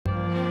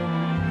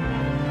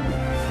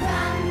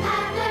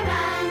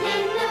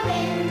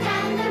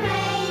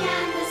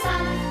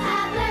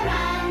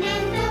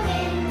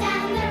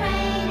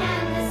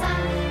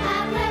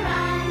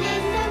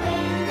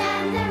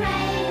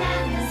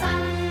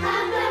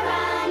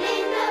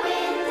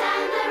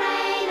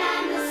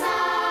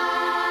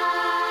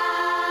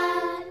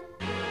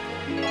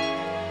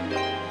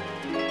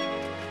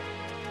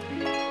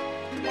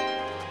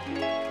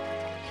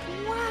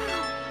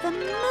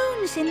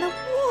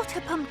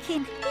water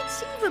pumpkin.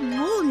 It's even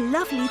more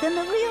lovely than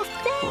the real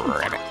thing.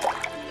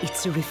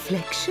 It's a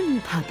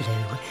reflection,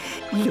 Pablo.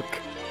 Look,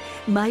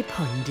 my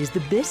pond is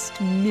the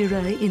best mirror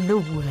in the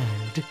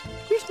world.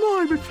 Is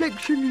my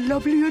reflection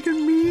lovelier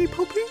than me,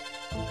 Poppy?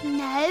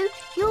 No,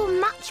 you're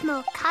much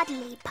more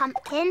cuddly,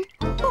 Pumpkin.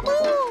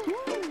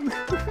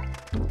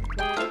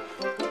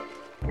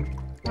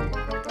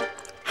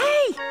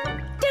 Hey,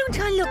 don't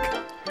I look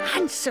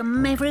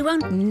handsome,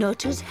 everyone?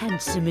 Not as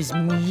handsome as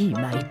me,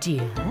 my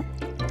dear.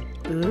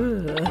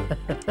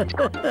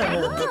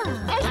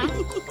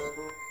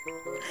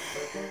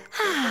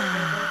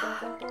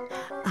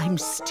 I'm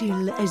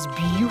still as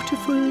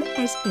beautiful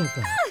as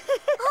ever.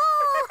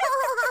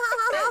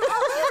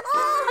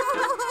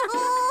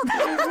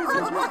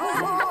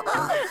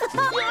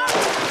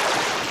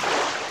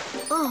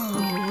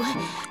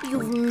 Oh,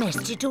 you've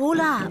messed it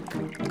all up.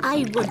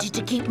 I wanted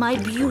to keep my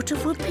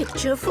beautiful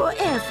picture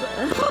forever.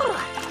 Oh,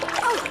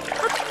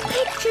 a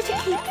picture to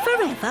keep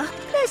forever?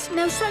 There's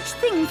no such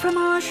thing,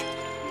 Fromage.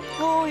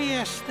 Oh,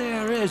 yes,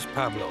 there is,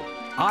 Pablo.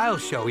 I'll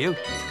show you.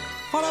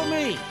 Follow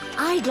me.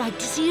 I'd like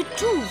to see it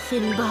too,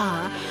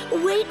 Finbar.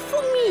 Wait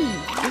for me.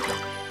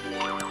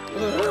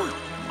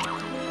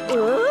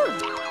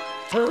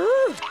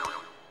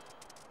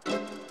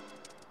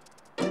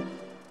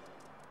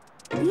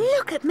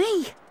 Look at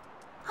me.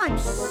 I'm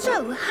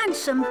so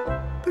handsome.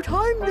 But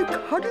I'm the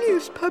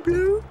cuddliest,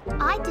 Pablo.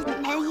 I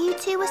didn't know you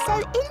two were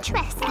so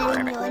interested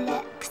in your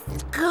looks.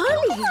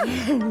 Golly.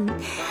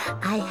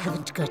 I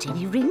haven't got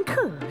any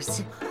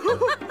wrinkles.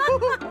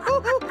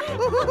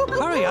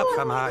 Hurry up,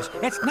 Fromage.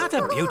 It's not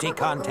a beauty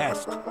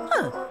contest.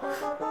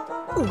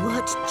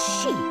 What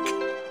cheek.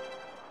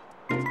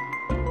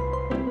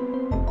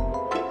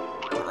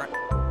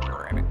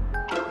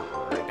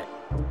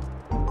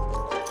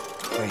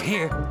 We're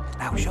here.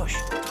 Now, shush.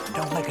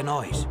 Don't make a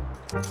noise.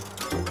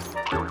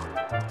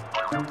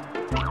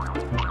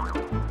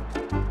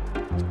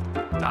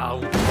 Oh,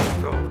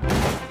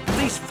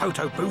 these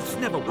photo booths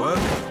never work.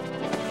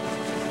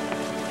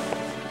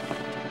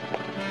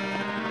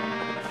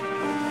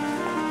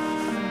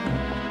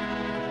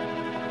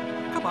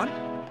 Come on.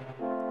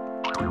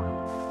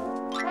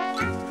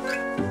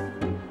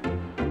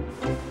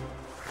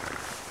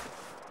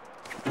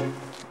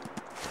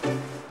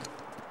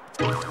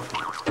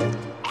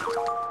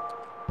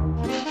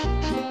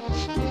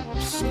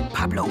 Psst,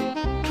 Pablo,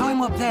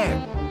 climb up there.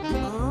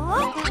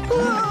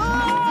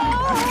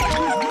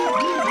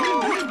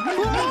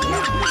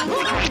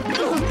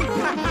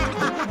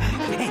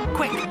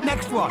 Quick,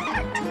 next one. It's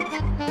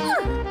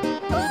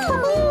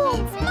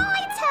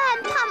my turn,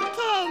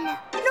 Pumpkin.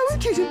 No,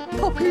 it isn't,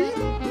 Poppy.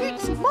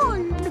 It's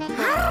mine.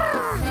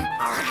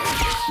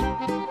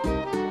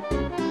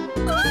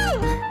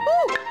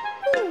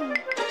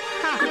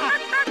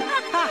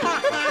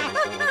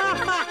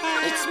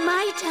 It's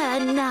my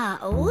turn now.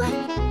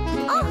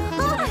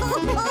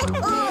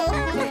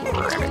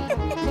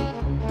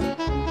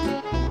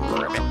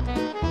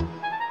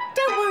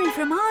 Don't worry,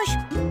 Fromage.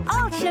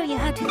 I'll show you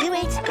how to do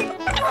it.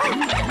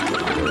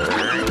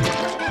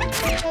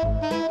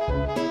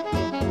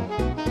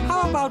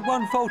 How about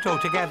one photo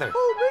together?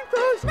 Oh, me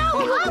first. No,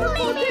 I'll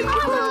leave it.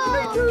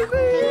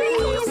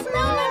 Please,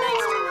 no.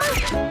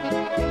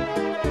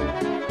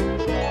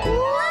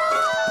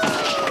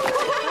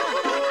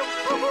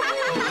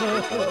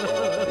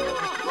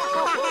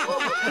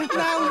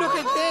 Now look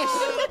at this.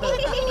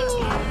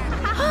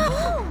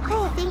 I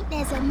think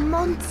there's a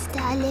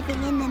monster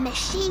living in the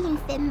machine,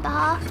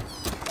 Finbar.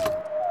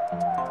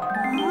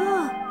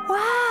 Oh,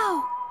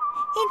 wow!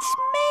 It's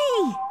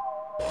me!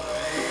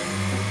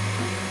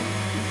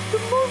 The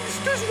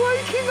monster's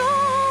waking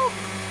up.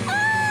 Oh,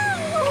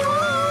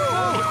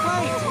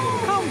 wait.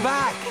 Come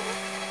back.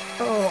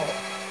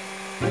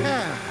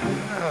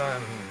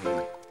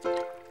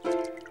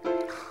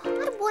 I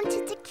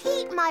wanted to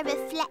keep my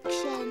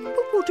reflection.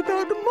 But what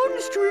about the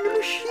monster in the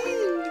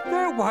machine?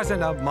 There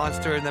wasn't a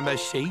monster in the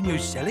machine, you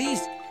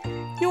sillies.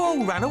 You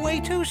all ran away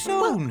too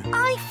soon. Well,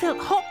 I felt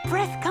hot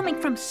breath coming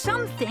from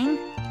something.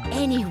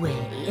 Anyway,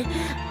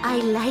 I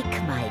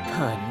like my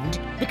pond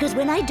because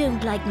when I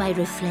don't like my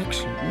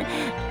reflection,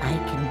 I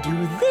can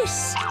do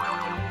this.